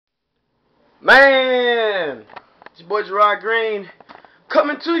Man, it's your boy Jirod Green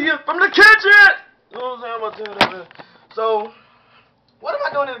coming to you from the kitchen. You know what I'm saying? So, what am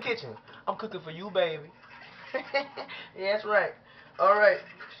I doing in the kitchen? I'm cooking for you, baby. Yeah, that's right. All right.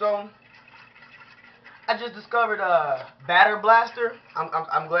 So, I just discovered Batter Blaster.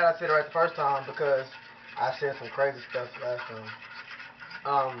 I'm glad I said it right the first time because I said some crazy stuff last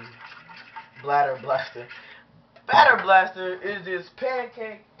time. Bladder Blaster. Batter Blaster is this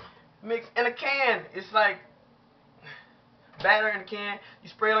pancake mix in a can. It's like batter in a can. You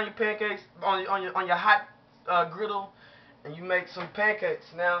spray it on your pancakes on your hot griddle, and you make some pancakes.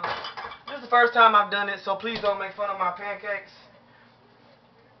 Now, this is the first time I've done it, so please don't make fun of my pancakes.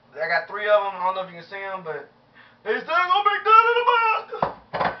 I got 3 of them. I don't know if you can see them, but they still gonna be good in the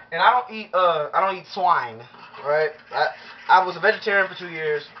box. And I don't eat swine, right? I was a vegetarian for 2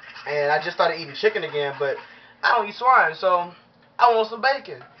 years, and I just started eating chicken again, but I don't eat swine, so I want some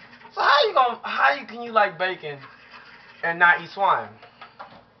bacon. So how can you like bacon and not eat swine?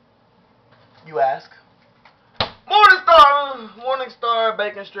 You ask. Morningstar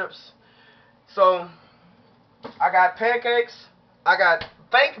bacon strips. So I got pancakes, I got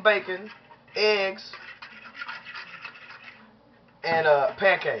fake bacon, eggs, and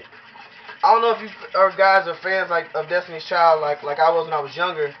pancake. I don't know if you guys are fans of Destiny's Child like I was when I was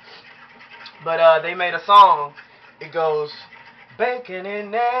younger, but they made a song. It goes, bacon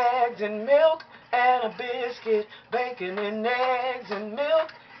and eggs and milk and a biscuit, bacon and eggs and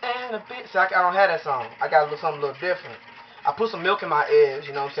milk and a biscuit. So I don't have that song. I got something a little different. I put some milk in my eggs,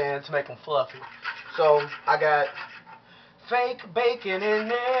 you know what I'm saying, to make them fluffy. So I got fake bacon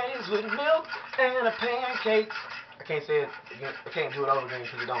and eggs with milk and a pancake. I can't say it again. I can't do it over again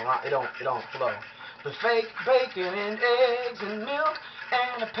because it don't flow. But fake bacon and eggs and milk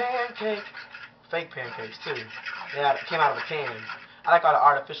and a pancake. Fake pancakes too. Yeah, it came out of a can. I like all the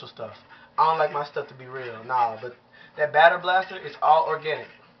artificial stuff. I don't like my stuff to be real. Nah, but that Batter Blaster is all organic.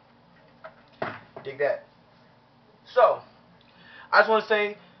 Dig that. So, I just want to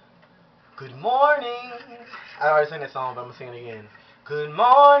say, good morning. I already sang that song, but I'm going to sing it again. Good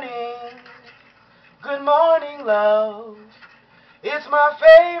morning, love. It's my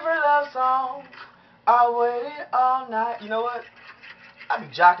favorite love song. I waited all night. You know what? I be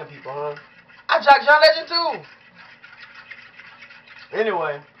jocking people, huh? I jock John Legend too.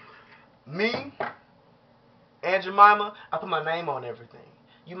 Anyway, me and Jemima, I put my name on everything.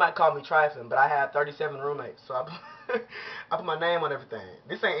 You might call me trifling, but I have 37 roommates, so I put my name on everything.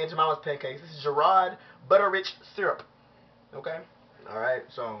 This ain't Aunt Jemima's pancakes. This is Jirod Butter-Rich Syrup. Okay? Alright,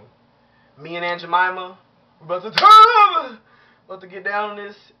 so me and Aunt Jemima, we're about to get down on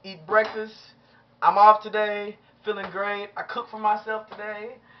this, eat breakfast. I'm off today, feeling great. I cooked for myself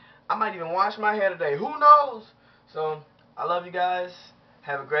today. I might even wash my hair today. Who knows? So, I love you guys.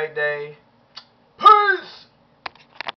 Have a great day.